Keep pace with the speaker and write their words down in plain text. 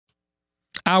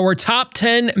Our top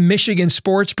 10 Michigan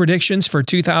sports predictions for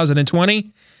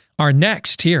 2020 are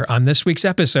next here on this week's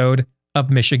episode of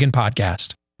Michigan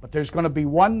Podcast. But there's going to be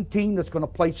one team that's going to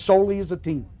play solely as a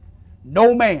team.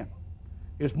 No man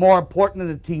is more important than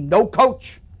the team. No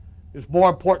coach is more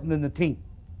important than the team.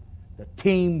 The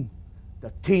team,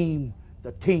 the team,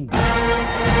 the team. Looks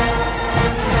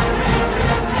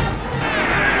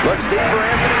deep for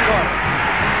Anthony Carter.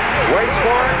 Waits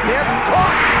for it. Hit.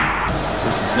 Caught.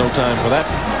 This is no time for that.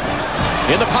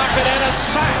 In the pocket and a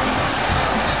sack.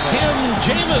 Tim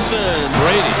Jamison.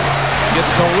 Brady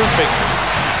gets terrific.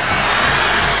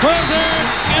 Throws it.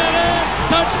 Get it.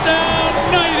 Touchdown.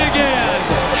 Knight again.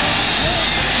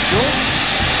 Schultz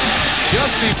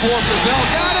just before Brazil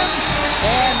got him.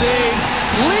 And a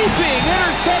leaping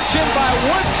interception by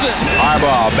Woodson.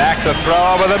 Arbor back to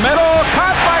throw over the middle.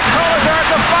 Caught by Collier at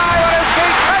the 5 on his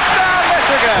feet. Touchdown,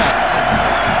 Michigan.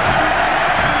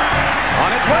 On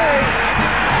its way.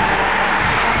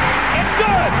 It's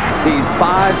good. He's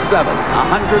 5'7",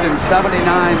 179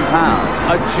 pounds,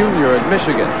 a junior at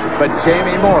Michigan. But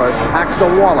Jamie Morris packs a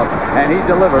wallop, and he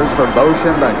delivers for Bo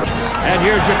Schembechler. And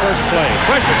here's your first play.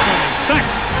 Pressure coming. Sack.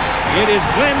 It is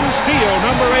Glenn Steele,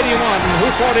 number 81, who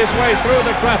fought his way through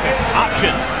the traffic.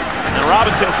 Option. And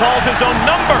Robinson calls his own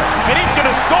number, and he's going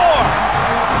to score.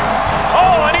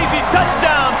 Oh, an easy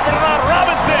touchdown for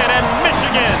Robinson and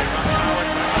Michigan.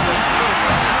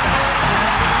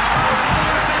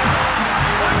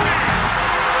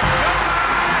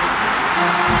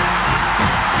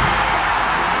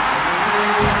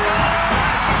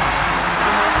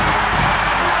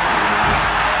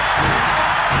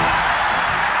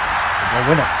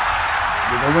 Win it.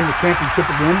 We're going to win the championship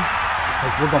again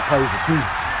because we're going to play as a team.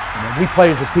 And when we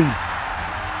play as a team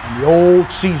and the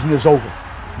old season is over,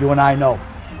 you and I know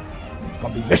it's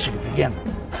going to be Michigan again.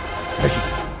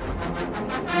 Michigan.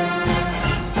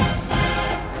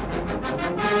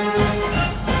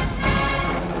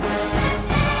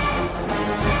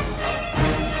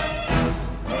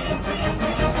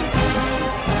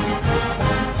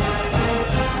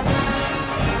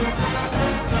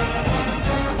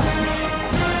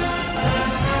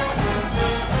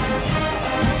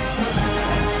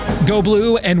 Go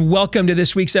Blue, and welcome to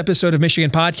this week's episode of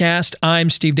Michigan Podcast. I'm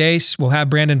Steve Deace. We'll have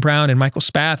Brandon Brown and Michael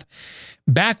Spath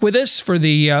back with us for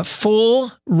the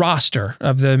full roster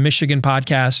of the Michigan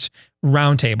Podcast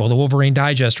Roundtable, the Wolverine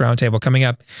Digest Roundtable, coming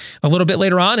up a little bit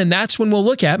later on. And that's when we'll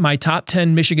look at my top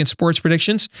 10 Michigan sports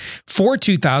predictions for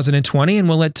 2020. And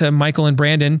we'll let Michael and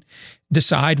Brandon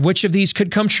decide which of these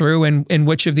could come true and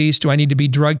which of these do I need to be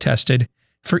drug tested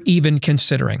for even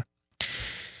considering.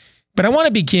 But I want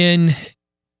to begin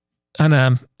on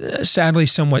a sadly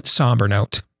somewhat somber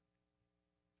note.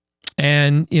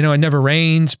 And, you know, it never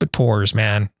rains but pours,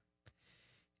 man.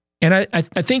 And I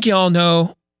think you all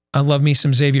know I love me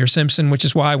some Xavier Simpson, which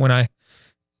is why when I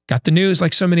got the news,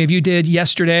 like so many of you did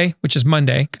yesterday, which is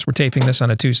Monday, because we're taping this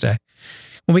on a Tuesday.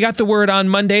 When we got the word on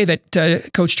Monday that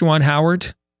Coach Juwan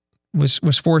Howard was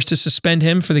forced to suspend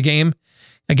him for the game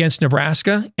against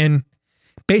Nebraska, and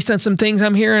based on some things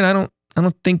I'm hearing, I don't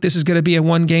think this is going to be a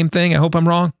one-game thing. I hope I'm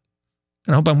wrong.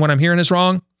 I hope what I'm hearing is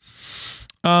wrong.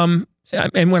 And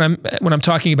what I'm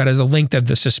talking about is the length of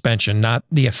the suspension, not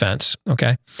the offense.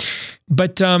 Okay,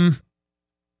 but it's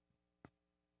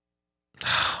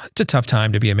a tough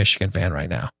time to be a Michigan fan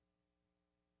right now.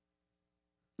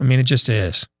 I mean, it just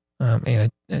is.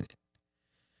 We've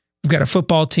got a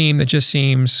football team that just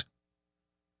seems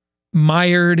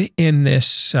mired in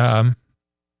this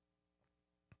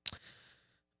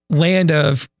land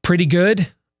of pretty good.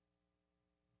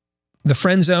 The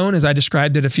friend zone, as I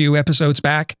described it a few episodes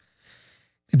back,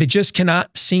 they just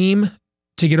cannot seem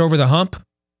to get over the hump.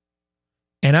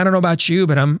 And I don't know about you,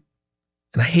 but and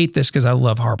I hate this because I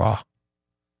love Arbor,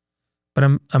 but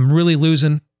I'm really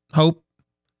losing hope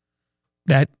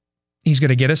that he's going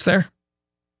to get us there.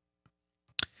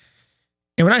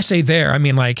 And when I say there, I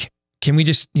mean, like, can we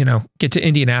just, get to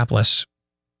Indianapolis?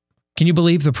 Can you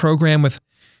believe the program with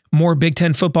more Big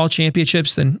Ten football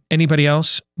championships than anybody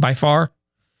else by far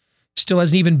still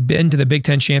hasn't even been to the Big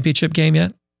Ten championship game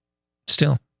yet?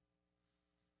 Still.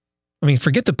 I mean,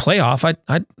 forget the playoff.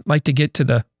 I'd like to get to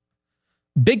the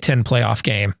Big Ten playoff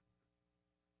game,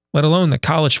 let alone the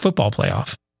college football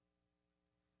playoff.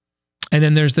 And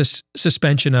then there's this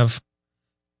suspension of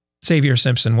Xavier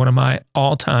Simpson, one of my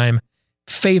all-time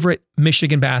favorite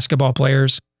Michigan basketball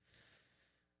players.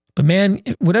 But man,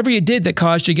 whatever you did that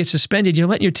caused you to get suspended, you're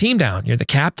letting your team down. You're the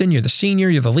captain, you're the senior,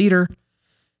 you're the leader.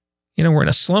 We're in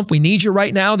a slump. We need you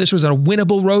right now. This was a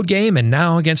winnable road game, and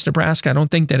now against Nebraska, I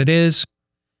don't think that it is.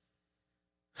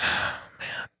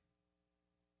 Man.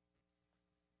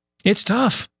 It's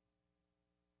tough.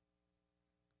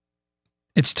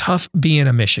 It's tough being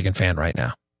a Michigan fan right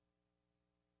now.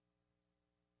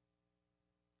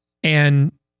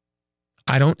 And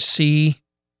I don't see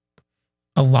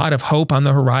a lot of hope on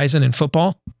the horizon in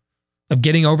football of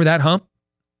getting over that hump.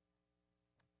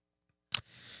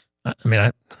 I mean,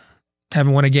 I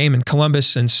haven't won a game in Columbus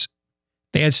since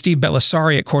they had Steve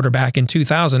Bellisari at quarterback in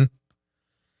 2000.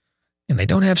 And they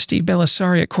don't have Steve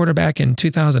Bellisari at quarterback in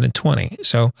 2020.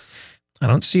 So I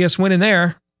don't see us winning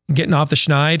there, getting off the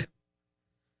schneid.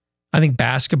 I think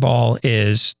basketball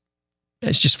it's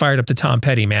just fired up to Tom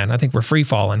Petty, man. I think we're free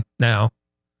falling now.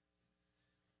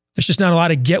 There's just not a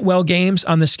lot of get well games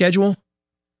on the schedule.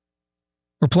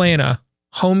 We're playing a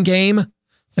home game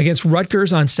against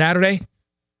Rutgers on Saturday.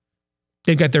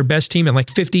 They've got their best team in like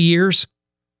 50 years.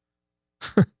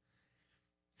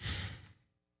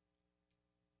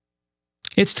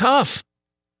 It's tough,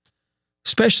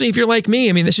 especially if you're like me.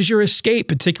 I mean, this is your escape,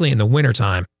 particularly in the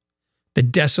wintertime. The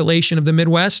desolation of the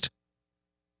Midwest.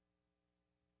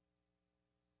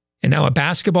 And now a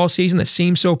basketball season that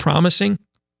seems so promising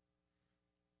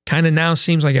kind of now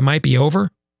seems like it might be over.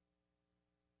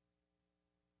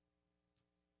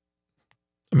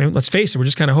 I mean, let's face it, we're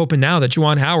just kind of hoping now that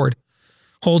Juwan Howard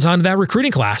holds on to that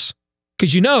recruiting class.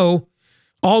 Because you know,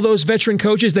 all those veteran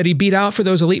coaches that he beat out for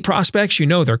those elite prospects, you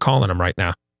know they're calling him right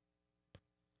now.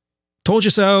 Told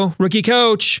you so, rookie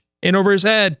coach, in over his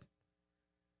head. I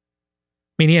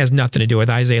mean, he has nothing to do with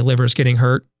Isaiah Livers getting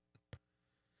hurt.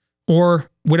 Or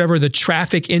whatever the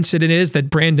traffic incident is that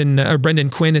Brendan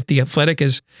Quinn at The Athletic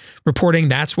is reporting,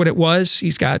 that's what it was.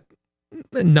 He's got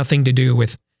nothing to do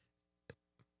with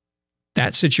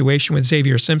that situation with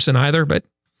Xavier Simpson either.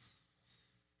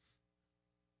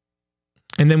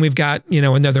 And then we've got,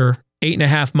 another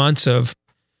 8.5 months of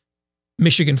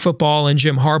Michigan football and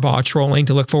Jim Harbaugh trolling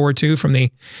to look forward to from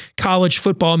the college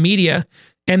football media.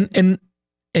 And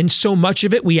so much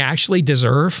of it we actually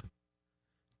deserve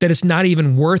that it's not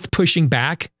even worth pushing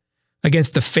back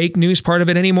against the fake news part of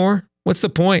it anymore. What's the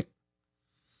point?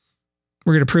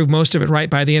 We're going to prove most of it right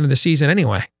by the end of the season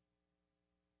anyway.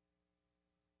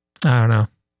 I don't know.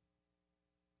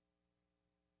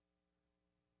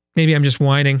 Maybe I'm just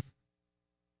whining.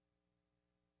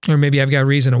 Or maybe I've got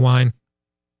reason to whine.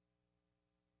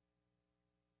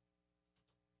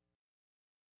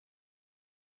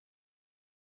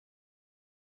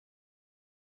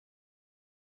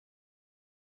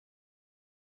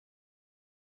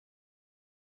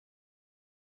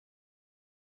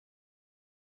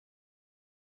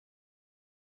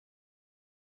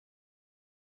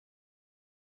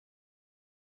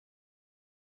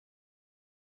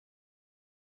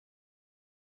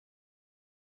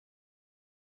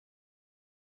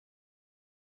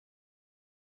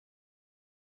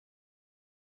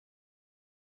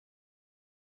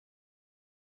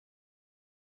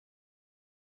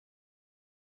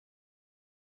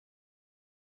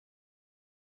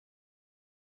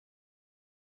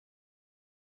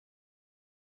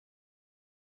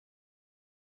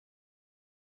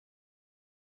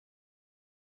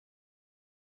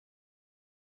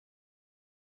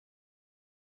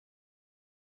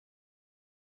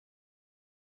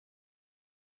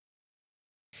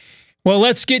 Well,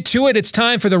 let's get to it. It's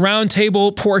time for the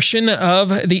roundtable portion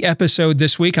of the episode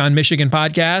this week on Michigan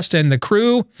Podcast. And the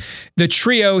crew, the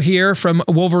trio here from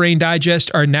Wolverine Digest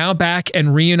are now back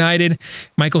and reunited.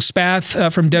 Michael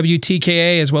Spath from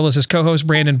WTKA, as well as his co-host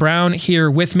Brandon Brown, here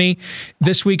with me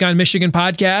this week on Michigan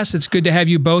Podcast. It's good to have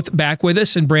you both back with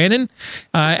us. And Brandon,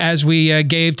 as we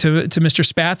gave to Mr.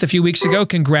 Spath a few weeks ago,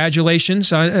 congratulations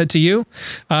to you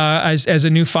as a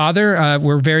new father.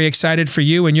 We're very excited for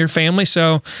you and your family.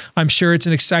 So I'm sure it's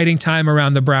an exciting time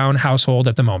around the Brown household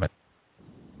at the moment.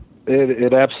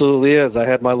 It absolutely is. I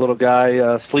had my little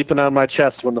guy sleeping on my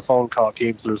chest when the phone call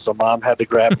came through, so Mom had to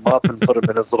grab him up and put him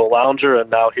in his little lounger, and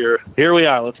now here we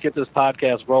are. Let's get this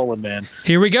podcast rolling, man.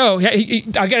 Here we go. I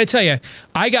got to tell you,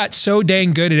 I got so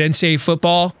dang good at NCAA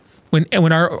football.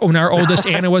 When our oldest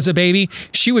Anna was a baby,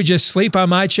 she would just sleep on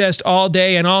my chest all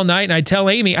day and all night. And I'd tell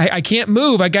Amy, I can't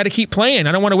move. I got to keep playing.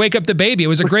 I don't want to wake up the baby. It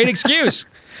was a great excuse.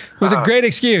 It was a great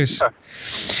excuse.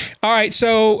 All right.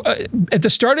 So at the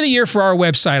start of the year for our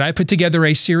website, I put together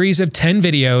a series of 10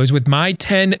 videos with my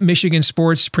 10 Michigan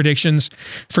sports predictions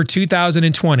for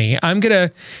 2020. I'm going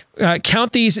to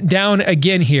count these down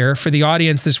again here for the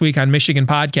audience this week on Michigan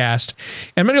Podcast.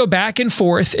 I'm going to go back and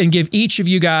forth and give each of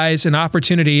you guys an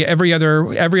opportunity every other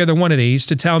one of these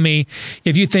to tell me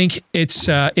if you think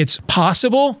it's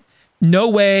possible, no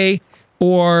way,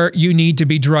 or you need to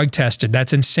be drug tested.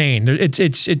 That's insane.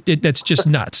 That's just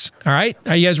nuts. All right.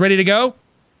 Are you guys ready to go?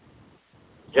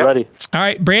 Yep. Ready. All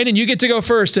right, Brandon, you get to go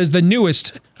first as the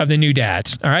newest of the new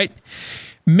dads. All right.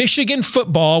 Michigan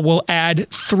football will add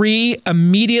 3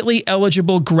 immediately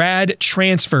eligible grad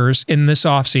transfers in this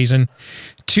offseason,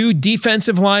 2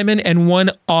 defensive linemen and 1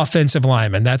 offensive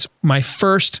lineman. That's my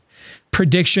first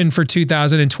prediction for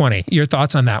 2020. Your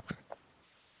thoughts on that one?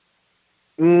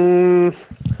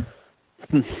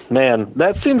 Man,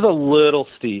 that seems a little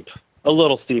steep.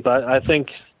 I think.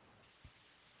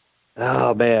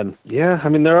 Oh man, yeah. I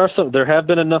mean, there have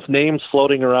been enough names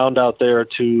floating around out there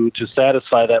to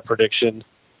satisfy that prediction.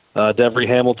 Devery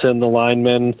Hamilton, the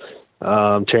lineman,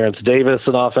 Terrence Davis,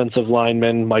 an offensive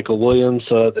lineman, Michael Williams,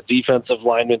 the defensive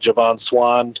lineman, Javon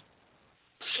Swan.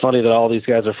 It's funny that all these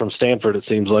guys are from Stanford. It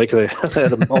seems like they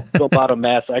had about a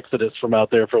mass exodus from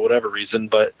out there for whatever reason,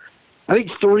 but. I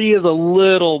think 3 is a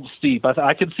little steep.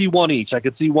 I could see 1 each. I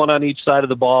could see 1 on each side of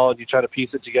the ball, and you try to piece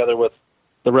it together with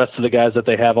the rest of the guys that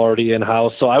they have already in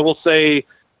house. So I will say,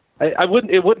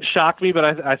 it wouldn't shock me, but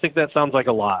I think that sounds like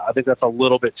a lot. I think that's a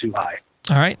little bit too high.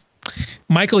 All right,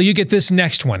 Michael, you get this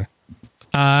next one.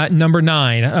 Number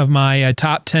 9 of my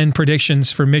top 10 predictions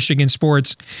for Michigan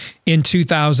sports in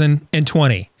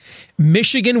 2020.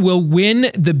 Michigan will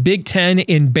win the Big Ten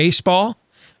in baseball,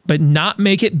 but not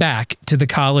make it back to the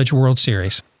College World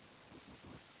Series.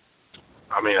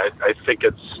 I mean, I think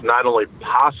it's not only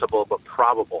possible, but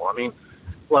probable. I mean,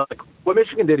 like what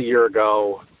Michigan did a year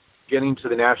ago, getting to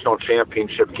the national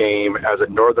championship game as a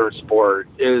northern sport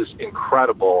is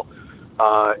incredible.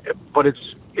 But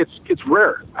it's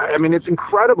rare. I mean, it's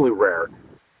incredibly rare.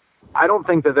 I don't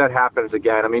think that happens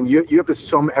again. I mean, you have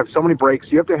to have so many breaks.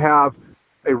 You have to have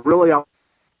a really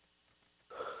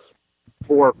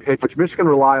for pitch, which Michigan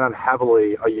relied on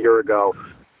heavily a year ago.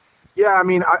 Yeah, I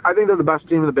mean, I think they're the best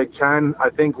team in the Big Ten. I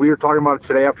think we were talking about it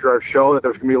today after our show that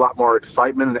there's going to be a lot more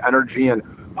excitement and energy, and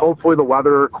hopefully the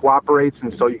weather cooperates,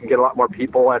 and so you can get a lot more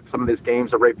people at some of these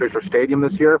games at Ray Fisher Stadium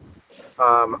this year.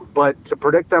 But to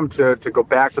predict them to go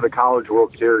back to the College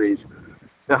World Series,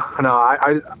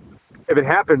 if it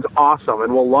happens, awesome,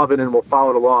 and we'll love it and we'll follow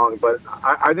it along. But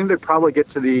I think they probably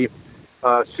get to the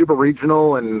Super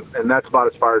Regional, and that's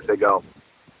about as far as they go.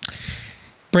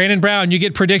 Brandon Brown, you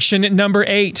get prediction number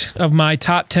 8 of my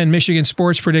top 10 Michigan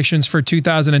sports predictions for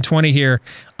 2020 here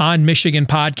on Michigan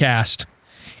Podcast.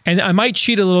 And I might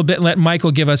cheat a little bit and let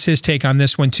Michael give us his take on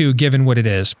this one too, given what it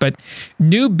is. But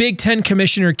new Big Ten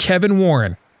Commissioner Kevin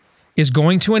Warren is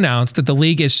going to announce that the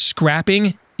league is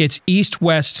scrapping its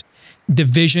East-West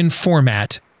division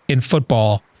format in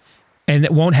football, and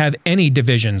it won't have any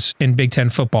divisions in Big Ten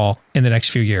football in the next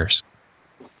few years.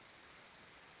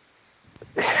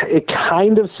 It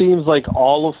kind of seems like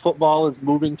all of football is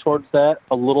moving towards that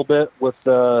a little bit with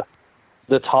the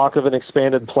talk of an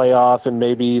expanded playoff and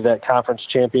maybe that conference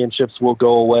championships will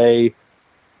go away.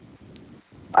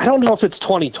 I don't know if it's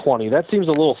 2020. That seems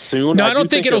a little soon. No, I don't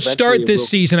think it'll start this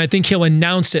season. I think he'll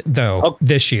announce it, though,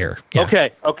 this year. Yeah.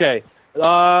 Okay.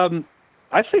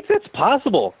 I think that's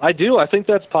possible. I do. I think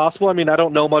that's possible. I mean, I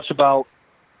don't know much about,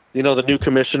 the new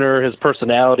commissioner, his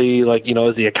personality. Like,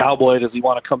 is he a cowboy? Does he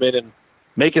want to come in and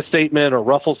make a statement or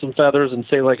ruffle some feathers and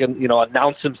say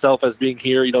announce himself as being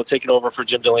here, taking over for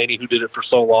Jim Delaney, who did it for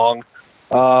so long.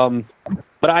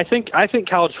 But I think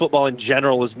college football in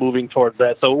general is moving towards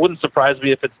that. So it wouldn't surprise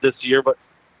me if it's this year, but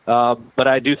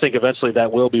I do think eventually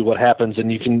that will be what happens,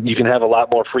 and you can have a lot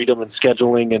more freedom in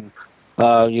scheduling, and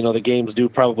the games do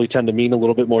probably tend to mean a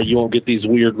little bit more. You won't get these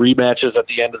weird rematches at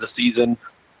the end of the season.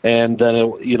 And then,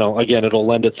 it'll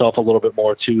lend itself a little bit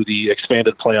more to the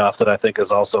expanded playoff that I think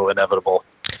is also inevitable.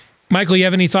 Michael, you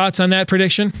have any thoughts on that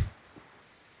prediction?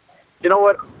 You know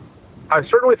what? I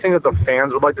certainly think that the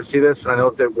fans would like to see this, and I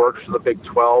know that it works for the Big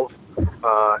 12.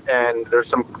 And there's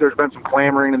been some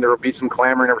clamoring, and there will be some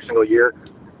clamoring every single year.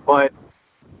 But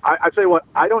I tell you what,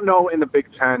 I don't know in the Big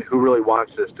 10 who really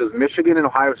wants this. Does Michigan and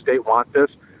Ohio State want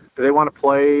this? Do they want to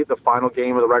play the final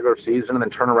game of the regular season and then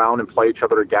turn around and play each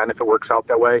other again if it works out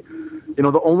that way?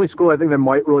 The only school I think that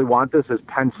might really want this is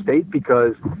Penn State,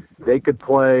 because they could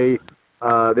play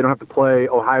they don't have to play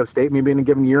Ohio State maybe in a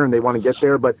given year, and they want to get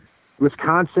there. But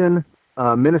Wisconsin,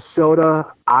 Minnesota,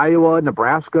 Iowa,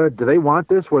 Nebraska, do they want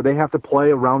this where they have to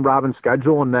play a round-robin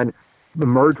schedule and then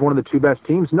merge one of the 2 best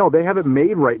teams? No, they have it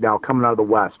made right now coming out of the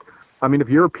West. I mean, if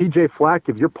you're P.J. Fleck,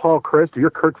 if you're Paul Chryst, if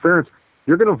you're Kirk Ferentz,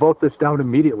 you're going to vote this down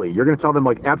immediately. You're going to tell them,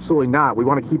 absolutely not. We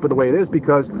want to keep it the way it is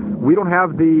because we don't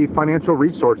have the financial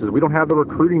resources. We don't have the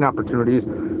recruiting opportunities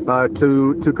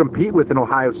to compete with an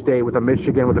Ohio State, with a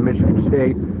Michigan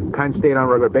State, Penn State on a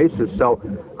regular basis. So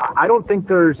I don't think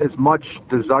there's as much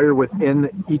desire within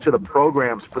each of the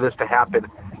programs for this to happen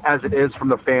as it is from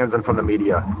the fans and from the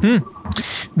media.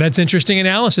 That's interesting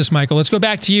analysis, Michael. Let's go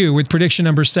back to you with prediction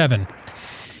number 7.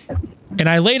 And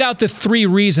I laid out the 3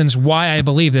 reasons why I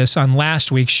believe this on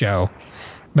last week's show.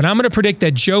 But I'm going to predict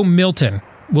that Joe Milton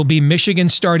will be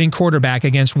Michigan's starting quarterback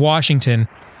against Washington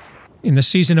in the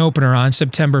season opener on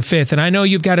September 5th. And I know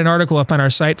you've got an article up on our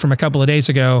site from a couple of days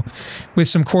ago with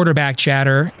some quarterback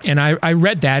chatter, and I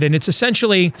read that, and it's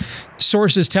essentially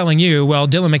sources telling you, well,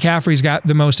 Dylan McCaffrey's got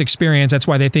the most experience, that's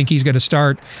why they think he's going to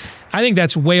start. I think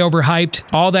that's way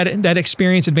overhyped. All that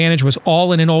experience advantage was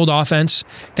all in an old offense.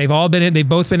 They've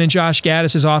both been in Josh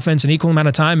Gaddis's offense an equal amount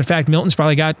of time. In fact, Milton's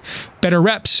probably got better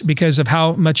reps because of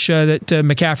how much that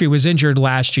McCaffrey was injured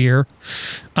last year.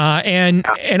 And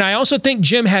I also think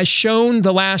Jim has shown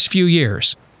the last few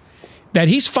years that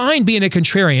he's fine being a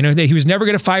contrarian. He was never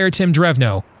going to fire Tim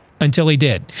Drevno until he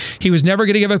did. He was never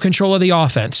going to give up control of the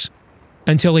offense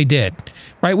until he did,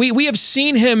 right? We have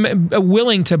seen him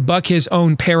willing to buck his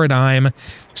own paradigm.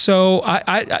 So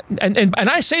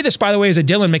I say this, by the way, as a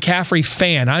Dylan McCaffrey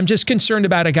fan. I'm just concerned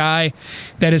about a guy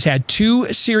that has had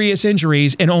 2 serious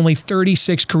injuries and only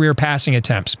 36 career passing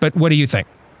attempts. But what do you think?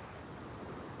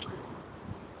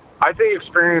 I think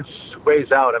experience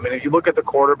weighs out. I mean, if you look at the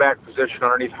quarterback position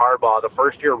underneath Harbaugh, the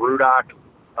first year Rudock,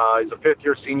 he's a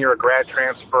 5th-year senior, a grad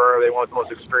transfer. They want the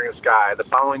most experienced guy. The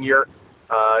following year,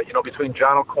 between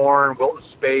John O'Corn, Wilton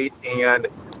Spate, and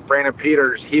Brandon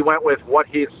Peters, he went with what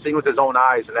he had seen with his own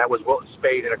eyes, and that was Wilton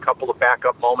Spate in a couple of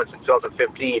backup moments in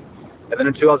 2015. And then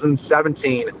in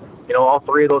 2017, all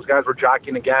 3 of those guys were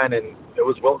jockeying again, and it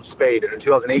was Wilton Spate. And in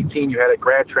 2018, you had a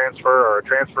grad transfer or a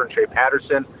transfer in Shea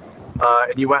Patterson,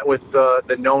 and you went with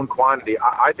the known quantity.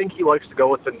 I think he likes to go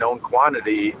with the known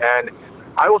quantity. And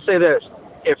I will say this,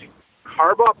 if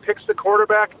Harbaugh picks the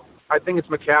quarterback, I think it's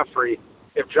McCaffrey.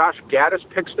 If Josh Gaddis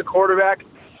picks the quarterback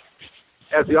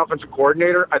as the offensive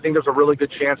coordinator, I think there's a really good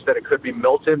chance that it could be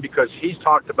Milton, because he's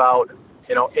talked about,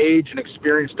 age and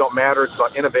experience don't matter. It's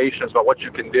about innovation. It's about what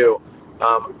you can do.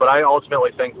 But I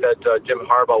ultimately think that Jim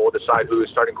Harbaugh will decide who his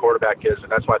starting quarterback is,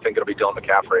 and that's why I think it'll be Dylan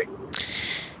McCaffrey.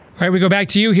 All right, we go back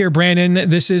to you here, Brandon.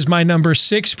 This is my number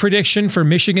 6 prediction for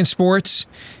Michigan sports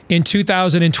in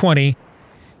 2020.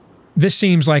 This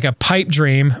seems like a pipe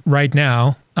dream right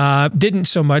now. Didn't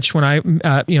so much when I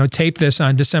taped this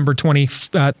on December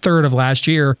 23rd of last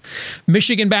year.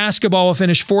 Michigan basketball will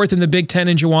finish 4th in the Big Ten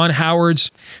in Juwan Howard's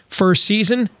first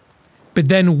season, but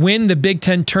then win the Big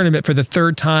Ten tournament for the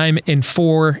 3rd time in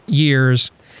 4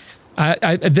 years.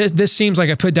 This seems like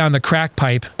I put down the crack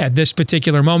pipe at this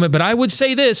particular moment, but I would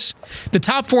say this, the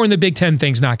top 4 in the Big Ten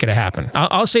thing's not going to happen.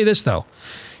 I'll say this, though.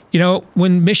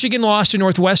 When Michigan lost to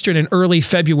Northwestern in early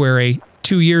February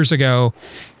 2 years ago,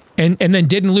 and then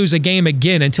didn't lose a game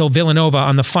again until Villanova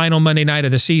on the final Monday night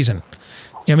of the season.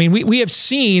 I mean, we have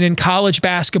seen in college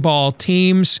basketball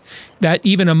teams that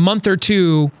even a month or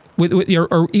two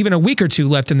or even a week or 2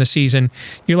 left in the season,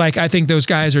 you're like, I think those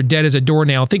guys are dead as a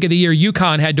doornail. Think of the year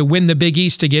UConn had to win the Big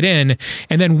East to get in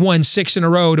and then won 6 in a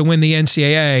row to win the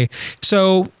NCAA.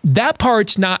 So that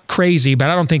part's not crazy, but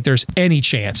I don't think there's any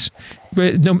chance.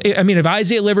 I mean, if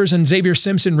Isaiah Livers and Xavier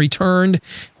Simpson returned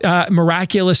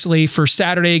miraculously for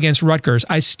Saturday against Rutgers,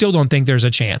 I still don't think there's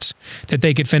a chance that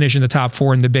they could finish in the top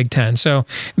 4 in the Big Ten. So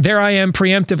there I am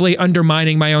preemptively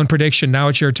undermining my own prediction. Now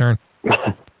it's your turn.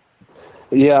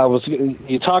 Yeah,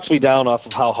 you talked me down off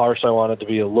of how harsh I wanted to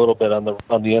be a little bit on the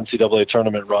NCAA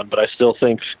tournament run, but I still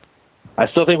think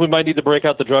we might need to break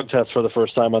out the drug test for the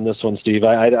first time on this one, Steve.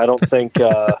 I don't think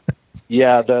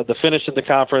the finish in the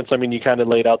conference, I mean, you kind of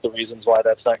laid out the reasons why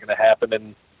that's not going to happen,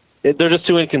 and they're just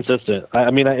too inconsistent.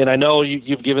 I know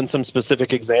you've given some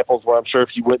specific examples where I'm sure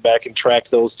if you went back and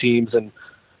tracked those teams and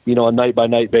a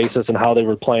night-by-night basis and how they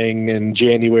were playing in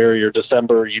January or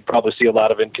December, you'd probably see a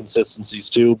lot of inconsistencies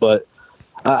too, but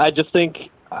I just think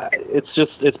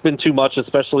it's been too much,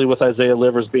 especially with Isaiah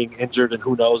Livers being injured, and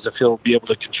who knows if he'll be able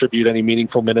to contribute any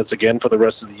meaningful minutes again for the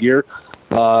rest of the year.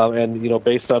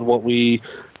 Based on what we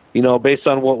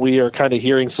are kind of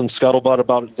hearing some scuttlebutt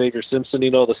about Xavier Simpson,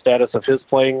 the status of his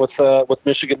playing with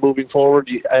Michigan moving forward,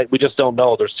 we just don't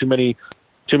know. There's too many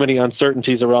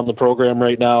uncertainties around the program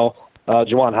right now.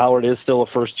 Juwan Howard is still a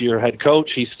first-year head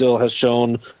coach. He still has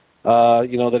shown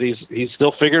that he's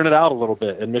still figuring it out a little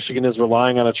bit. And Michigan is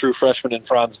relying on a true freshman in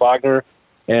Franz Wagner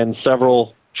and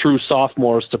several true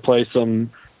sophomores to play some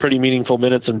pretty meaningful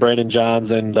minutes in Brandon Johns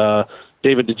and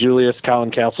David DeJulius. Colin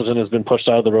Castleton has been pushed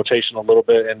out of the rotation a little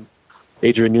bit, and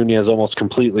Adrian Nunez almost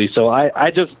completely. So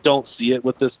I just don't see it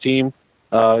with this team.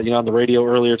 On the radio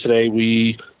earlier today,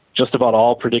 we just about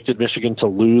all predicted Michigan to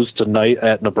lose tonight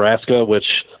at Nebraska, which,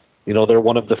 they're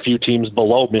one of the few teams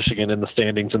below Michigan in the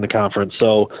standings in the conference.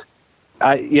 So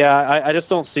I just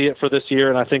don't see it for this year,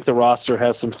 and I think the roster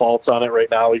has some faults on it right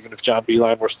now. Even if John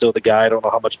Beilein were still the guy, I don't know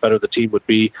how much better the team would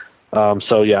be.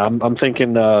 So yeah, I'm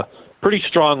thinking pretty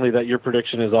strongly that your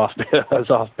prediction is off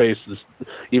base.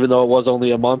 Even though it was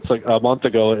only a month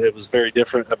ago, it was a very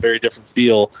different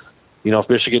feel. If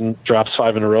Michigan drops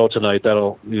 5 in a row tonight,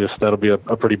 that'll be a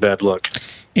pretty bad look.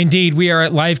 Indeed, we are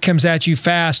at Life Comes At You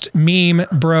Fast meme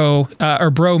bro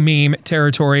meme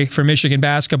territory for Michigan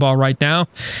basketball right now,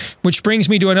 which brings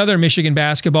me to another Michigan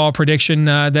basketball prediction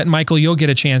that, Michael, you'll get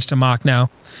a chance to mock now.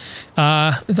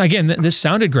 Again, this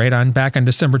sounded great back on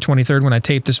December 23rd when I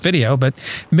taped this video, but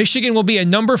Michigan will be a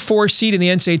number 4 seed in the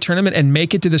NCAA tournament and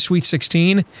make it to the Sweet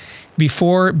 16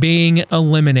 before being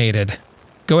eliminated.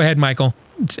 Go ahead, Michael.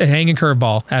 It's a hanging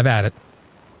curveball. Have at it.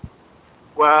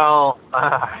 Well,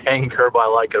 hanging curveball, I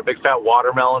like it. A big fat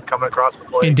watermelon coming across the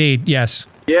plate. Indeed, yes.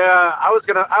 Yeah, I was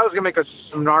gonna make a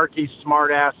snarky,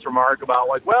 smart-ass remark about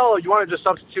you want to just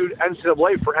substitute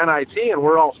NCAA for NIT and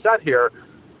we're all set here.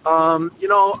 From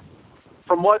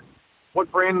what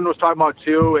Brandon was talking about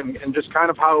too, and just kind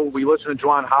of how we listen to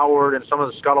Juwan Howard and some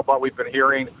of the scuttlebutt we've been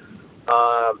hearing.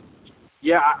 I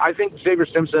think Xavier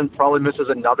Simpson probably misses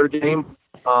another game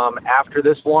after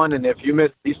this one, and if you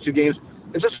miss these 2 games,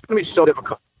 it's just going to be so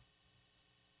difficult.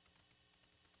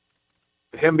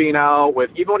 Him being out,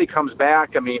 even when he comes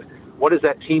back, I mean, what does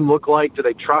that team look like? Do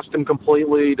they trust him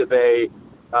completely? Is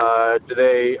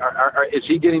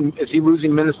he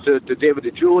losing minutes to David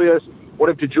DeJulius? What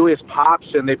if DeJulius pops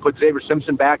and they put Xavier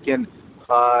Simpson back in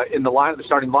the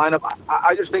starting lineup?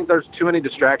 I just think there's too many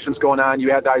distractions going on.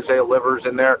 You had Isaiah Livers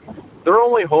in there. Their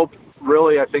only hope,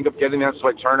 really, I think, of getting the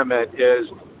NCAA tournament is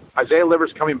Isaiah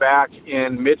Livers coming back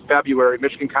in mid-February,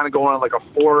 Michigan kind of going on like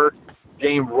a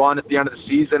 4-game run at the end of the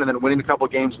season and then winning a couple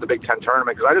of games in the Big Ten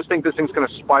tournament. Because I just think this thing's going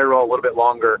to spiral a little bit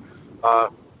longer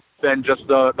than just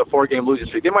the 4-game losing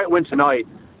streak. They might win tonight,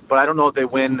 but I don't know if they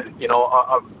win,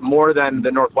 more than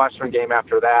the Northwestern game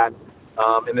after that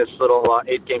in this little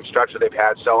 8-game stretch that they've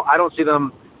had. So I don't see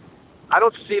them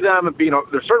being,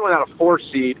 they're certainly not a 4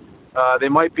 seed. They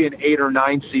might be an 8 or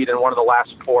 9 seed and one of the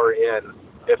last 4 in,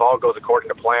 if all goes according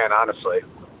to plan, honestly.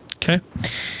 Okay.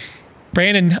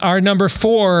 Brandon, our number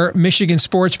 4 Michigan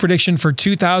sports prediction for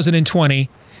 2020,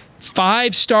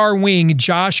 5-star wing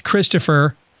Josh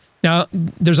Christopher. Now,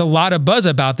 there's a lot of buzz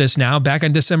about this now. Back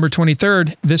on December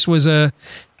 23rd, this was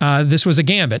a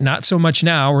gambit. Not so much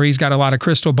now, where he's got a lot of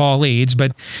crystal ball leads.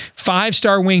 But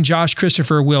 5-star wing Josh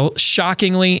Christopher will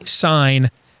shockingly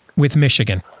sign with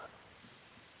Michigan.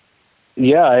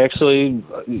 Yeah, I actually,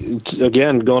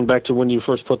 again, going back to when you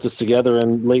first put this together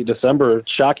in late December,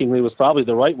 shockingly was probably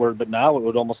the right word, but now it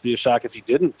would almost be a shock if he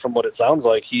didn't, from what it sounds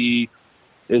like. He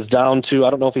is down to, I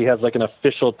don't know if he has like an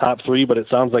official top 3, but it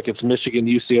sounds like it's Michigan,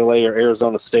 UCLA, or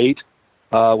Arizona State,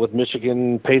 with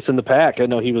Michigan pacing the pack. I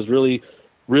know he was really,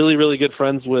 really, really good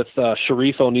friends with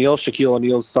Shaquille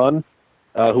O'Neal's son,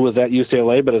 who was at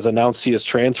UCLA, but has announced he is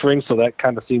transferring, so that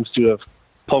kind of seems to have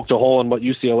poked a hole in what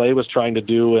UCLA was trying to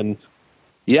do. And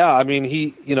yeah, I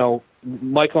mean,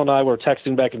 Michael and I were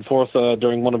texting back and forth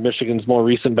during one of Michigan's more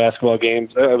recent basketball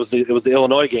games. It was the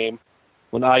Illinois game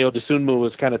when Ayo Dosunmu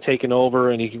was kind of taking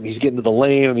over, and he's getting to the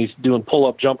lane and he's doing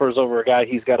pull-up jumpers over a guy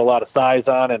he's got a lot of size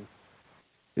on, and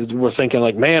we're thinking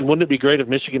like, man, wouldn't it be great if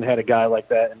Michigan had a guy like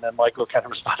that? And then Michael kind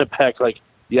of responded back like,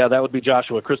 yeah, that would be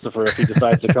Joshua Christopher if he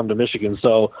decides to come to Michigan.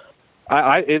 So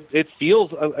it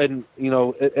feels, and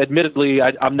admittedly,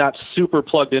 I'm not super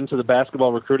plugged into the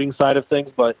basketball recruiting side of things,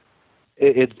 but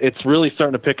it's really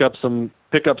starting to pick up some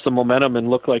momentum and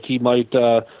look like he might,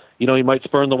 he might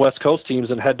spurn the West Coast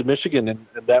teams and head to Michigan, and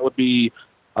that would be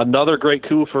another great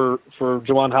coup for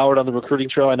Juwan Howard on the recruiting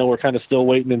trail. I know we're kind of still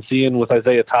waiting and seeing with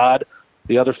Isaiah Todd,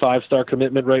 the other 5-star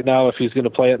commitment right now, if he's going to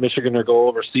play at Michigan or go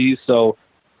overseas. So,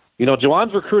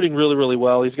 Juwan's recruiting really, really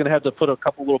well. He's going to have to put a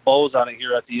couple little bows on it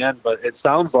here at the end, but it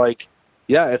sounds like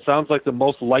the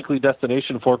most likely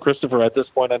destination for Christopher at this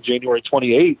point on January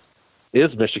 28th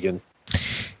is Michigan.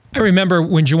 I remember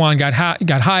when Juwan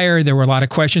got hired, there were a lot of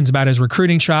questions about his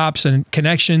recruiting chops and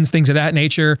connections, things of that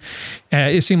nature.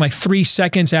 It seemed like 3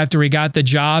 seconds after he got the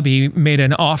job, he made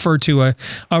an offer to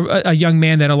a young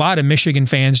man that a lot of Michigan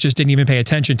fans just didn't even pay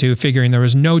attention to, figuring there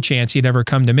was no chance he'd ever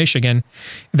come to Michigan.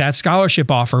 That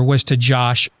scholarship offer was to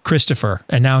Josh Christopher,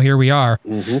 and now here we are,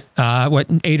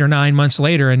 8 or 9 months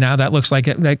later, and now that looks like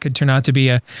that could turn out to be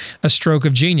a stroke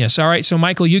of genius. All right, so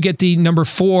Michael, you get the number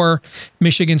 4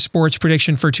 Michigan sports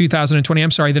prediction for 2020.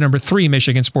 I'm sorry, the number 3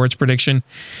 Michigan sports prediction.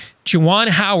 Juwan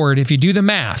Howard, if you do the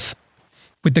math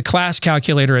with the class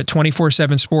calculator at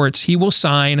 24/7 Sports, he will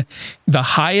sign the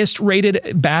highest rated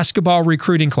basketball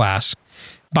recruiting class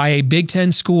by a Big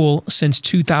Ten school since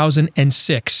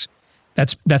 2006.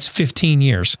 That's 15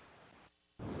 years.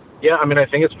 Yeah, I mean, I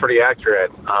think it's pretty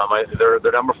accurate.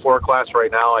 They're number 4 class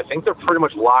right now. I think they're pretty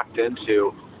much locked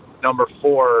into number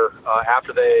 4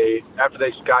 after they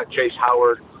got Chase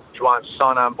Howard, Juwan's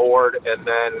son, on board, and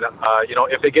then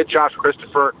if they get Josh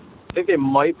Christopher, I think they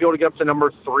might be able to get up to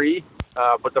number 3.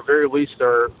 But at the very least,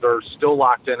 they're still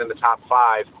locked in the top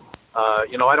 5. I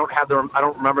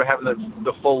don't remember having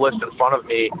the full list in front of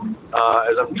me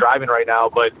as I'm driving right now.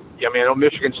 But I mean, I know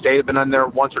Michigan State had been in there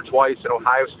once or twice, and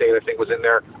Ohio State, I think, was in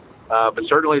there. But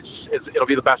certainly, it'll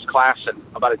be the best class in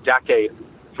about a decade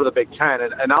for the Big Ten.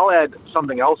 And I'll add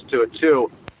something else to it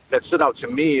too that stood out to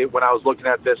me when I was looking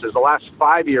at this is the last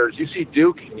 5 years. You see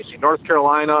Duke, and you see North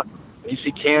Carolina, and you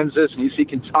see Kansas, and you see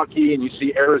Kentucky, and you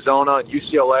see Arizona and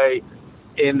UCLA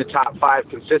in the top 5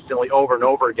 consistently over and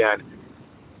over again.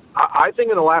 I think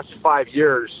in the last 5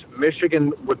 years,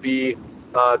 Michigan would be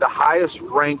the highest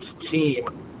ranked team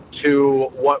to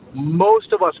what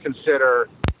most of us consider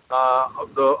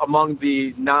among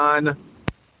the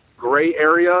non-gray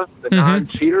area, the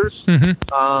non-cheaters.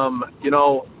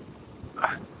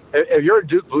 If you're a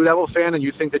Duke Blue Devil fan and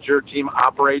you think that your team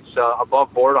operates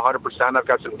above board 100%, I've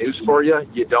got some news for you.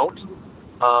 You don't.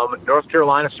 North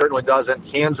Carolina certainly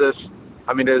doesn't. Kansas,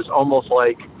 I mean, is almost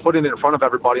like putting it in front of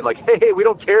everybody, like, hey, we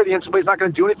don't care. The NCAA is not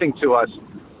going to do anything to us.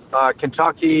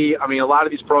 Kentucky, I mean, a lot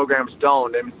of these programs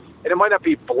don't. And it might not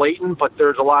be blatant, but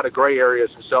there's a lot of gray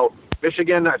areas. And so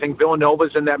Michigan, I think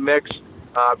Villanova's in that mix.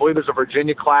 I believe there's a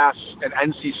Virginia class, an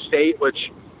NC State,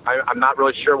 which I'm not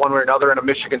really sure one way or another, and a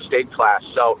Michigan State class.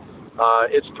 So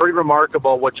it's pretty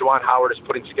remarkable what Juwan Howard is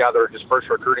putting together in his first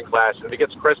recruiting class. And if he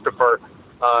gets Christopher,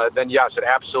 then yes, it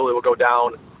absolutely will go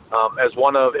down as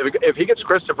one of, if he gets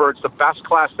Christopher, it's the best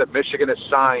class that Michigan has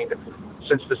signed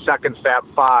since the second Fab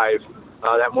Five,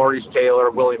 that Maurice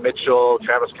Taylor, Willie Mitchell,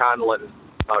 Travis Conlon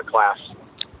class.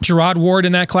 Gerard Ward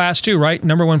in that class too, right?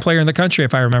 Number 1 player in the country,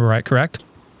 if I remember right, correct?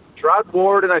 Gerard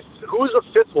Ward, and who was the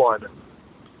 5th one?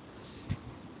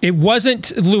 It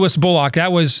wasn't Lewis Bullock.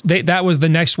 That was the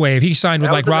next wave. He signed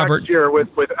with like Robert. Next year with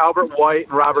Albert White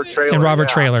and Robert Traylor. And Robert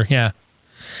Traylor, yeah.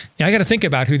 Yeah, I got to think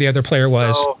about who the other player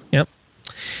was. So, yep.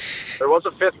 There was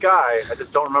a 5th guy. I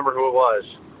just don't remember who it was.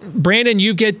 Brandon,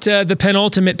 you get the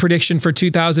penultimate prediction for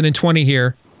 2020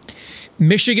 here.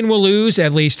 Michigan will lose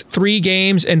at least 3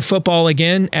 games in football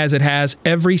again, as it has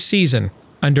every season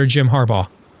under Jim Harbaugh.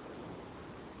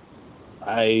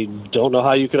 I don't know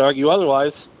how you could argue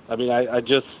otherwise. I mean, I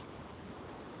just,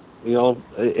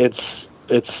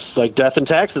 it's like death and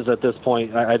taxes at this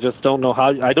point. I just don't know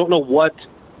how. I don't know what.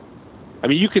 I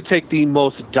mean, you could take the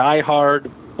most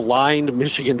diehard, blind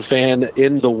Michigan fan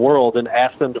in the world and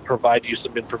ask them to provide you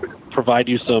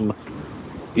some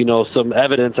some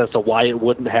evidence as to why it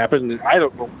wouldn't happen. I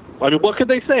don't know. I mean, what could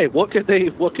they say? What could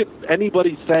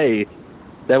anybody say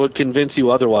that would convince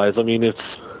you otherwise? I mean, it's,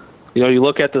 you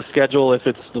look at the schedule, if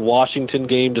it's the Washington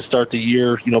game to start the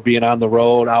year, being on the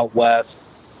road out west,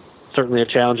 certainly a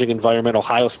challenging environment.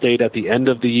 Ohio State at the end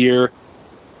of the year.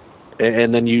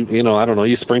 And then I don't know,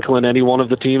 you sprinkle in any one of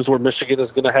the teams where Michigan is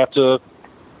going to have to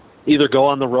either go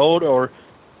on the road or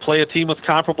play a team with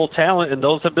comparable talent, and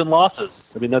those have been losses.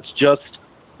 I mean, that's just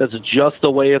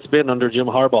the way it's been under Jim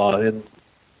Harbaugh. And,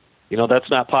 that's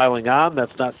not piling on.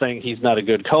 That's not saying he's not a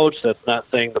good coach. That's not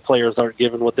saying the players aren't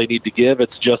given what they need to give.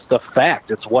 It's just a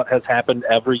fact. It's what has happened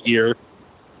every year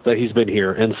that he's been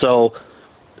here. And so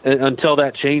until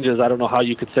that changes, I don't know how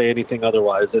you could say anything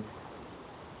otherwise. And,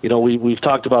 we've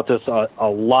talked about this a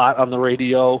lot on the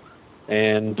radio,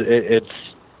 and it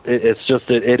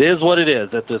is what it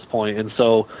is at this point. And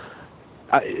so,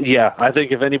 I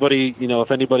think if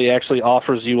anybody actually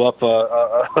offers you up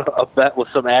a bet with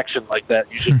some action like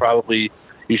that, you should probably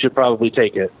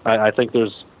take it. I think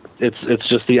it's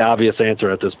just the obvious answer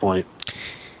at this point.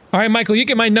 All right, Michael, you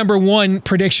get my number 1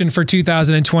 prediction for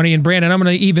 2020, and Brandon, I'm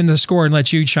going to even the score and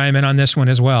let you chime in on this one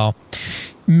as well.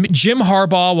 Jim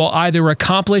Harbaugh will either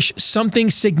accomplish something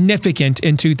significant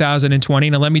in 2020.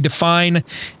 Now, let me define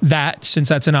that, since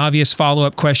that's an obvious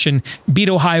follow-up question. Beat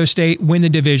Ohio State, win the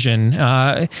division,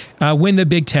 win the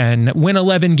Big Ten, win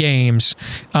 11 games,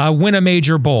 win a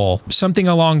major bowl, something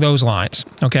along those lines,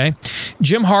 okay?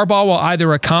 Jim Harbaugh will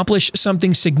either accomplish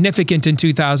something significant in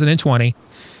 2020,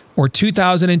 or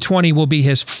 2020 will be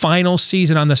his final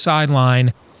season on the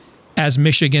sideline as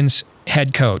Michigan's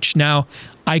head coach. Now,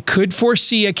 I could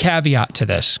foresee a caveat to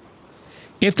this.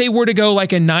 If they were to go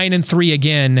like a 9-3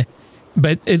 again,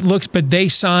 but they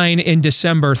sign in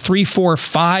December 3, 4,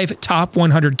 5 top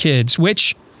 100 kids,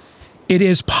 which it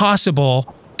is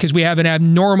possible because we have an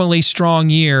abnormally strong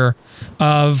year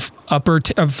of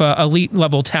elite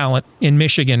level talent in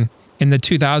Michigan in the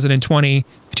 2020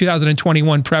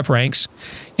 2021 prep ranks,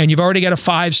 and you've already got a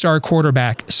 5-star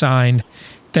quarterback signed,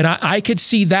 that I could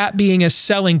see that being a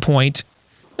selling point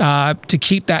to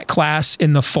keep that class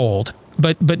in the fold.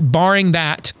 But barring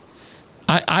that,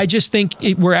 I just think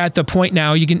we're at the point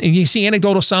now. You see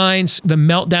anecdotal signs, the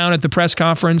meltdown at the press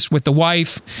conference with the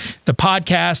wife, the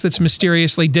podcast that's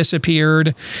mysteriously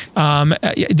disappeared.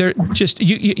 They're just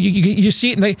you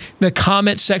see it in the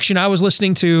comment section. I was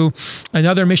listening to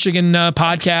another Michigan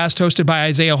podcast hosted by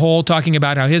Isaiah Hole talking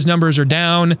about how his numbers are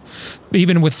down,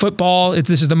 even with football.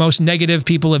 This is the most negative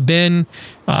people have been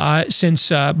since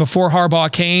before Harbaugh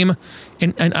came.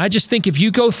 And I just think if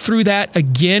you go through that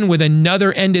again with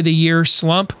another end of the year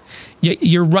slump,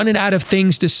 you're running out of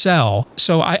things to sell.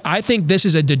 So I think this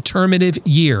is a determinative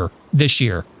year this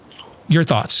year. Your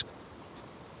thoughts?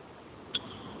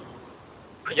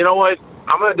 You know what?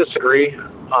 I'm going to disagree.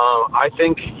 I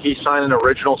think he signed an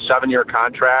original 7-year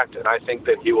contract, and I think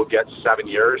that he will get 7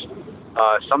 years.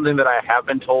 Something that I have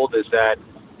been told is that,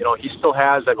 he still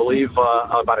has, I believe,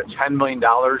 about a $10 million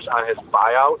on his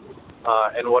buyout.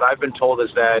 And what I've been told is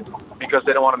that because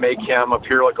they don't want to make him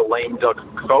appear like a lame duck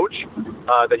coach,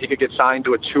 that he could get signed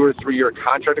to a 2 or 3 year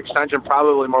contract extension,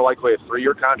 probably more likely a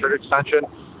 3-year contract extension,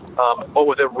 but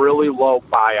with a really low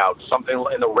buyout, something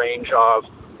in the range of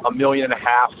 $1.5 million to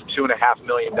 $2.5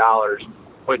 million,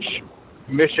 which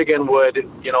Michigan would,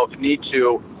 if need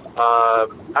to, I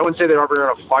wouldn't say they're ever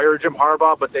going to fire Jim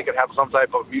Harbaugh, but they could have some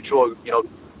type of mutual,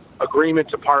 agreement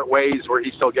to part ways where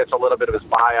he still gets a little bit of his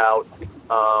buyout.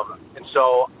 And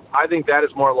so I think that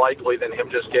is more likely than him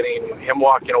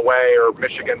walking away or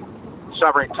Michigan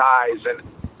severing ties. And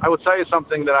I would tell you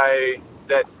something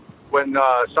that when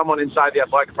someone inside the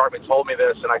athletic department told me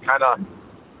this, and I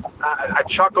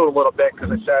chuckled a little bit because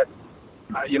I said,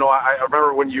 I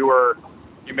remember when you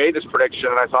made this prediction,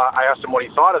 and I asked him what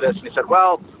he thought of this, and he said,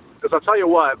 well, because I'll tell you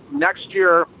what, next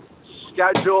year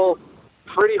schedule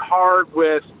pretty hard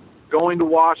with going to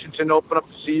Washington to open up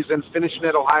the season, finishing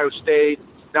at Ohio State.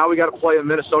 Now we got to play a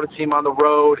Minnesota team on the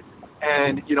road,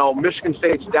 and Michigan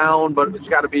State's down, but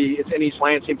it's in East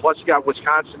Lansing. Plus you got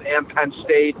Wisconsin and Penn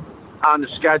State on the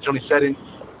schedule. And he said in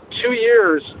 2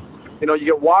 years, you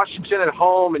get Washington at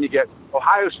home, and you get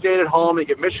Ohio State at home, and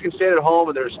you get Michigan State at home,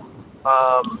 and there's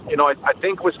I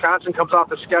think Wisconsin comes off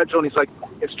the schedule, and he's like,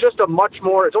 it's just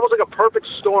it's almost like a perfect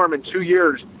storm in 2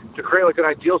 years to create like an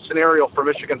ideal scenario for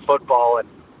Michigan football. And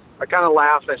I kind of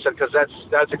laughed, and I said, because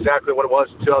that's exactly what it was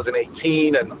in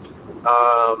 2018, and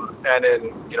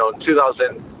in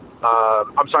 2000.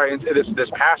 I'm sorry, this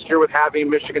past year with having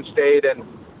Michigan State and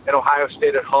Ohio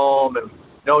State at home and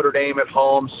Notre Dame at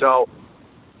home. So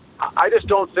I just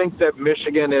don't think that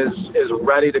Michigan is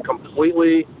ready to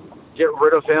completely get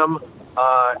rid of him.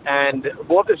 And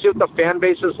we'll have to see what the fan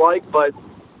base is like, but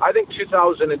I think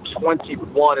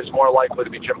 2021 is more likely to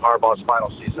be Jim Harbaugh's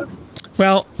final season.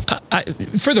 Well,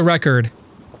 for the record,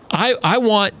 I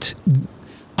want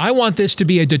this to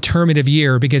be a determinative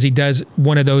year because he does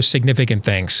one of those significant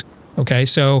things. Okay,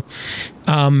 so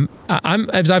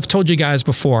as I've told you guys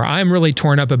before, I'm really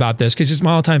torn up about this because he's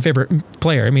my all-time favorite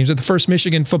player. I mean, he's the first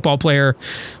Michigan football player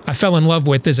I fell in love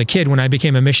with as a kid when I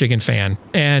became a Michigan fan,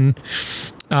 and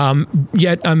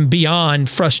yet I'm beyond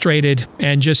frustrated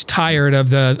and just tired of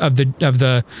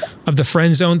the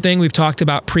friend zone thing we've talked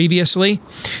about previously.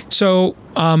 So,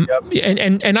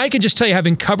 and I can just tell you,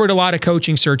 having covered a lot of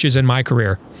coaching searches in my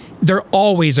career, they're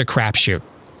always a crapshoot,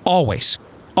 always.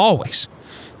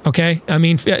 Okay, I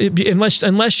mean,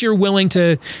 unless you're willing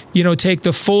to, take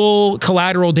the full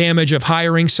collateral damage of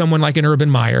hiring someone like an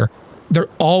Urban Meyer, they're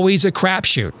always a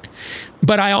crapshoot.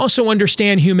 But I also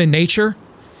understand human nature,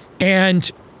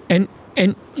 and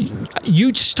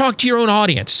you just talk to your own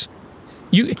audience.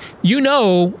 You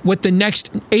know what the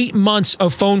next 8 months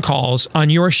of phone calls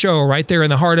on your show right there in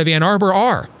the heart of Ann Arbor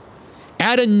are.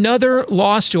 Add another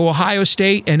loss to Ohio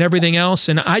State and everything else,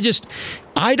 and I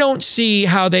don't see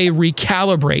how they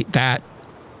recalibrate that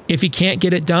if he can't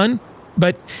get it done.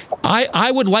 But I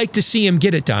would like to see him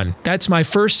get it done. That's my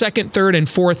first, second, third, and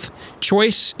fourth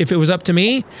choice if it was up to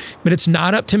me. But it's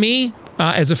not up to me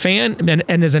as a fan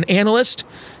and as an analyst.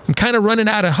 I'm kind of running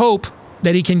out of hope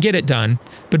that he can get it done.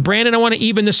 But Brandon, I want to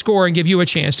even the score and give you a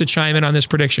chance to chime in on this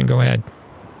prediction. Go ahead.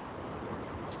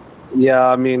 Yeah,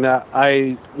 I mean, was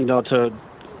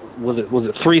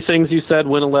it 3 things you said?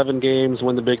 Win 11 games,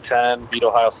 win the Big Ten, beat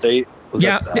Ohio State.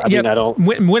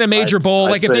 Win a major bowl.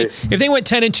 Like if they went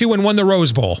 10-2 and won the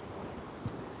Rose Bowl,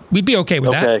 we'd be okay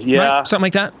with that. Yeah, right? Something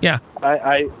like that. Yeah.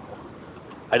 I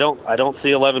don't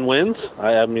see 11 wins.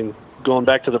 I mean, going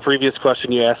back to the previous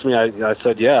question you asked me, I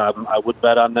said, yeah, I would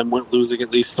bet on them losing at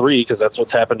least 3 because that's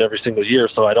what's happened every single year.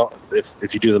 So I don't,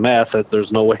 if you do the math,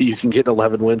 there's no way you can get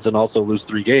 11 wins and also lose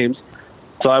 3 games.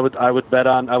 So I would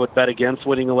bet against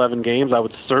winning 11 games. I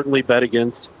would certainly bet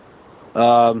against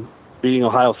beating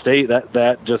Ohio State.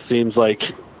 That just seems like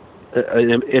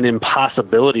an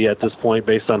impossibility at this point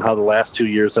based on how the last 2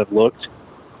 years have looked.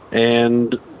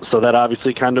 And so that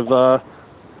obviously kind of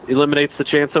eliminates the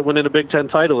chance of winning a Big Ten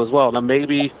title as well. Now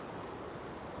maybe,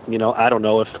 I don't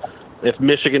know if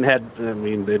Michigan had,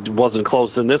 it wasn't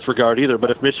close in this regard either,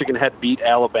 but if Michigan had beat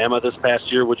Alabama this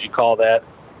past year, would you call that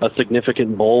a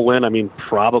significant bowl win?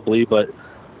 Probably, but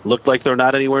looked like they're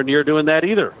not anywhere near doing that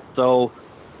either. So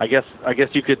I guess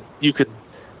you could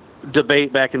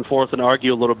debate back and forth and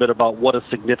argue a little bit about what a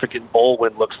significant bowl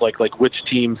win looks like which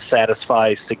teams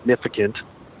satisfy significant.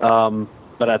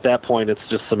 But at that point, it's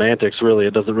just semantics, really.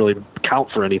 It doesn't really count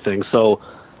for anything. So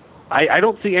I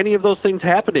don't see any of those things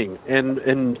happening.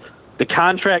 And the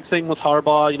contract thing with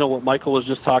Harbaugh, what Michael was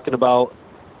just talking about,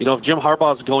 if Jim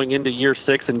Harbaugh is going into year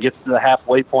 6 and gets to the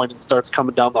halfway point and starts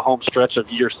coming down the home stretch of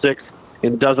year 6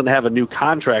 and doesn't have a new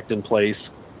contract in place,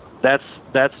 that's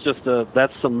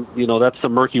some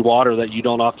murky water that you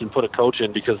don't often put a coach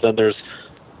in, because then there's,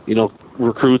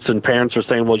 recruits and parents are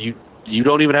saying, well, you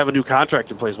don't even have a new contract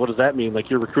in place. What does that mean?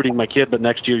 You're recruiting my kid, but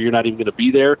next year you're not even going to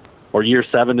be there, or year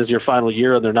 7 is your final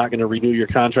year and they're not going to renew your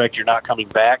contract. You're not coming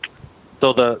back.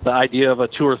 So the idea of a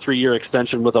 2 or 3 year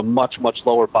extension with a much, much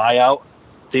lower buyout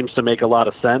seems to make a lot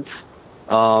of sense.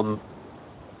 No,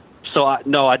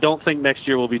 I don't think next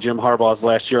year will be Jim Harbaugh's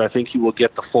last year. I think he will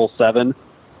get the full 7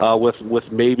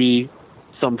 with maybe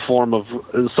some form of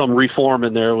some reform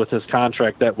in there with his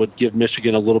contract that would give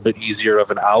Michigan a little bit easier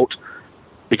of an out.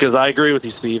 Because I agree with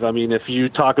you, Steve. If you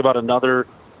talk about another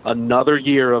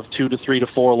year of 2 to 3 to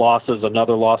 4 losses,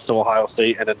 another loss to Ohio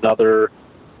State, and another,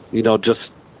 just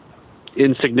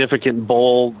insignificant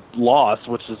bowl loss,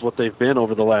 which is what they've been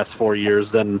over the last 4 years,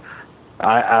 then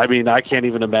I can't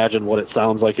even imagine what it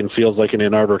sounds like and feels like in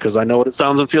Ann Arbor, because I know what it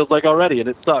sounds and feels like already, and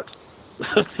it sucks.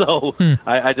 So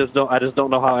I just don't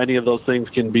know how any of those things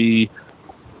can be.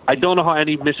 I don't know how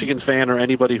any Michigan fan or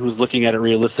anybody who's looking at it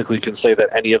realistically can say that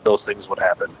any of those things would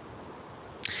happen.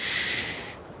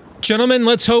 Gentlemen,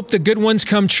 let's hope the good ones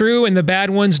come true and the bad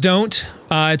ones don't.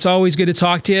 It's always good to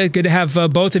talk to you. Good to have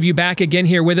both of you back again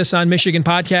here with us on Michigan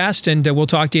Podcast, and we'll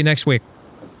talk to you next week.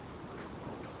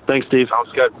 Thanks, Steve.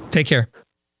 Sounds good. Take care.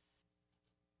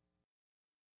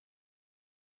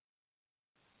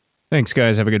 Thanks,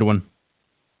 guys. Have a good one.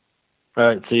 All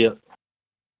right. See ya.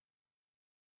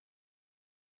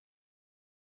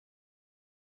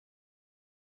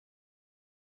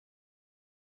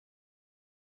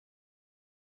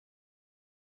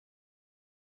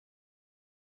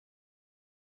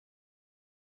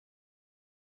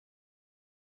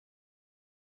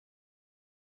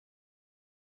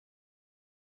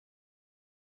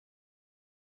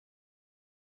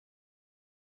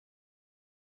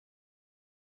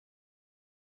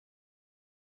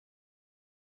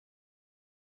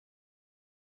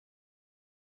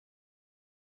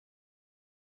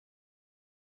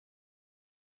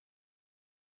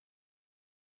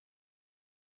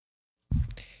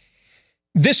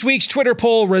 This week's Twitter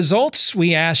poll results,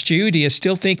 we asked you, do you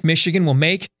still think Michigan will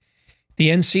make the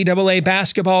NCAA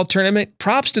basketball tournament?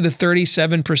 Props to the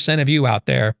 37% of you out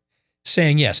there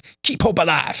saying yes. Keep hope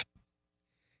alive.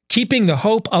 Keeping the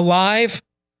hope alive.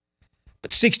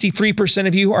 But 63%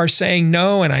 of you are saying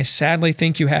no, and I sadly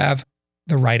think you have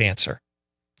the right answer.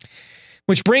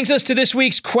 Which brings us to this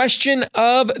week's question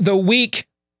of the week.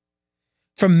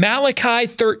 From Malachi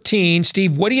 13,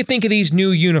 Steve, what do you think of these new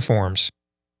uniforms?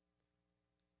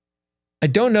 I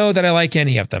don't know that I like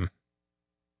any of them.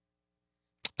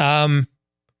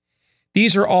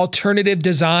 These are alternative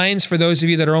designs for those of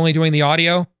you that are only doing the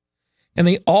audio, and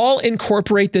they all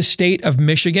incorporate the state of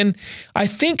Michigan. I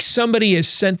think somebody has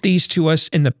sent these to us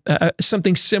in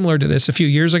something similar to this a few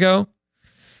years ago.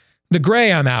 The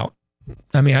gray, I'm out.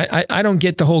 I don't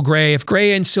get the whole gray. If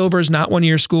gray and silver is not one of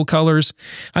your school colors,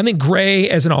 I think gray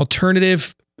as an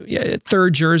alternative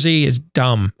third jersey is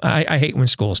dumb. I hate when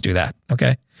schools do that.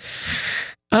 Okay.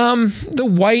 The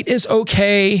white is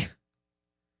okay.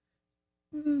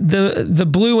 The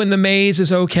blue and the maize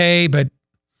is okay, but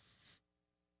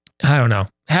I don't know.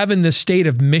 Having the state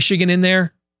of Michigan in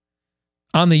there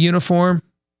on the uniform,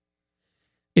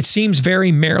 it seems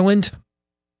very Maryland.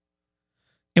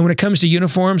 And when it comes to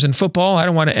uniforms and football, I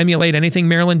don't want to emulate anything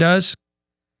Maryland does.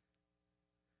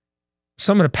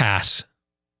 So I'm going to pass.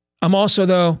 I'm also,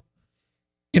 though,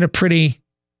 in a pretty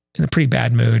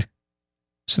bad mood.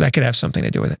 So that could have something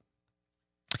to do with it.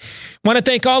 Want to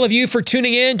thank all of you for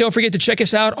tuning in. Don't forget to check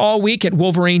us out all week at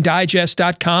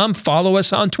WolverineDigest.com. Follow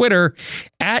us on Twitter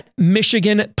at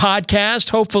Michigan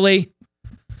Podcast. Hopefully,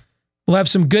 we'll have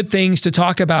some good things to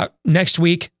talk about next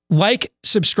week. Like,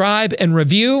 subscribe, and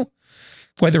review,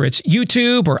 whether it's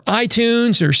YouTube or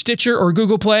iTunes or Stitcher or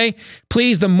Google Play.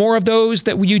 Please, the more of those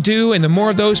that you do and the more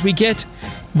of those we get,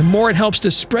 the more it helps to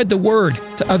spread the word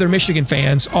to other Michigan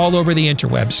fans all over the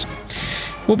interwebs.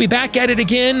 We'll be back at it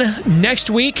again next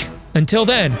week. Until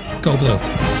then, go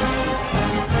Blue.